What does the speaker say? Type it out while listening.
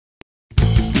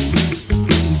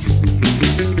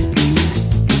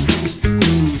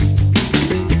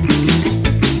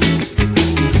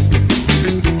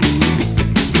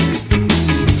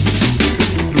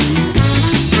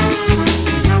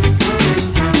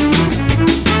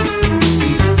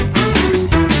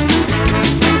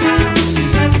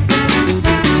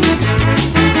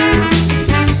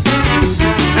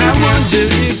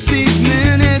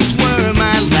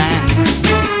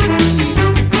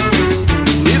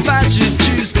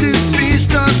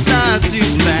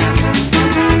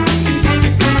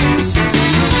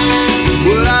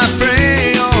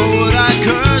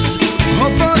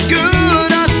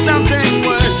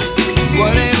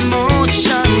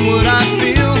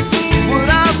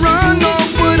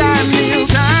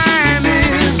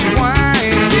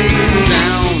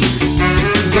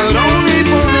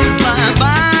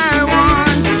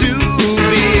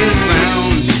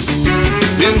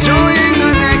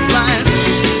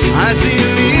I see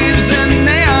leaves and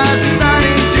they are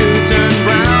starting to turn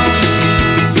brown,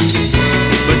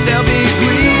 but they'll be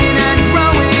green and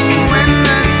growing when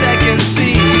the second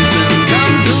season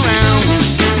comes around.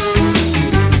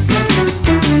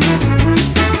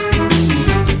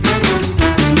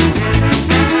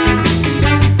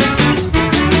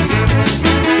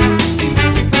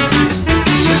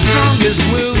 The strongest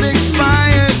will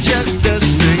expire just the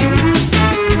same.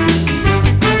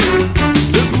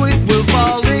 The quick will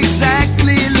fall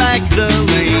exactly like the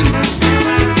lame.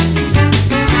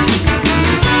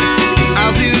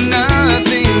 I'll do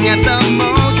nothing at the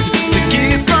most to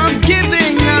keep from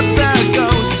giving up the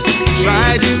ghost.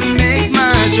 Try to make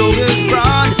my shoulders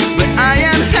broad, but I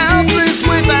am helpless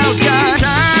without God.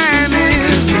 Time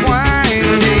is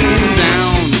winding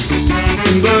down,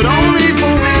 but only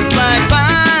for this life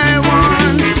I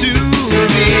want to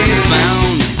be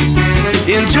found.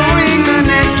 Enjoying the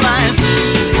next life,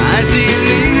 I see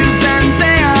leaves and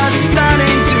they are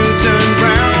starting to turn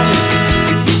brown.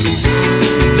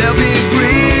 They'll be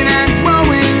green and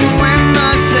growing when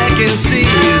the second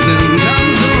season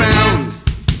comes around.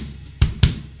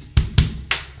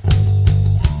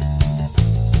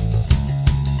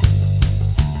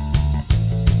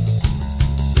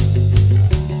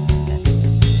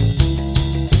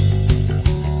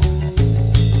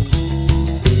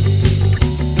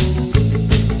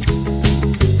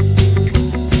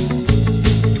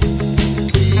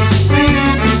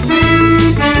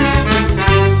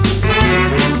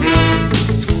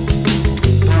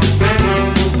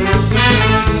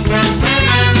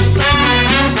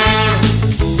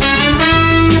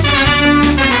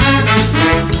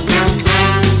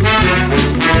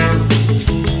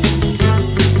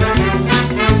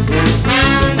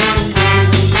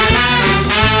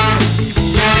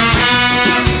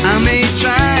 I may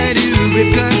try to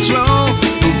grip control,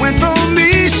 but when for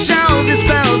me shall this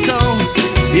bell toll?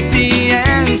 If the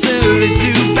answer is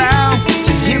to bow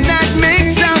to him that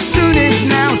makes how soon is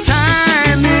now.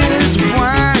 Time is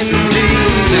winding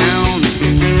down,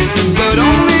 but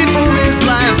only for this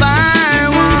life I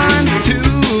want to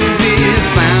be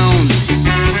found.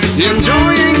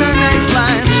 Enjoying the next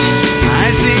life,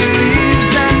 I see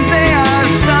leaves and they are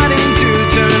starting to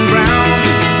turn brown.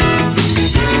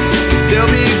 They'll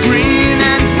be green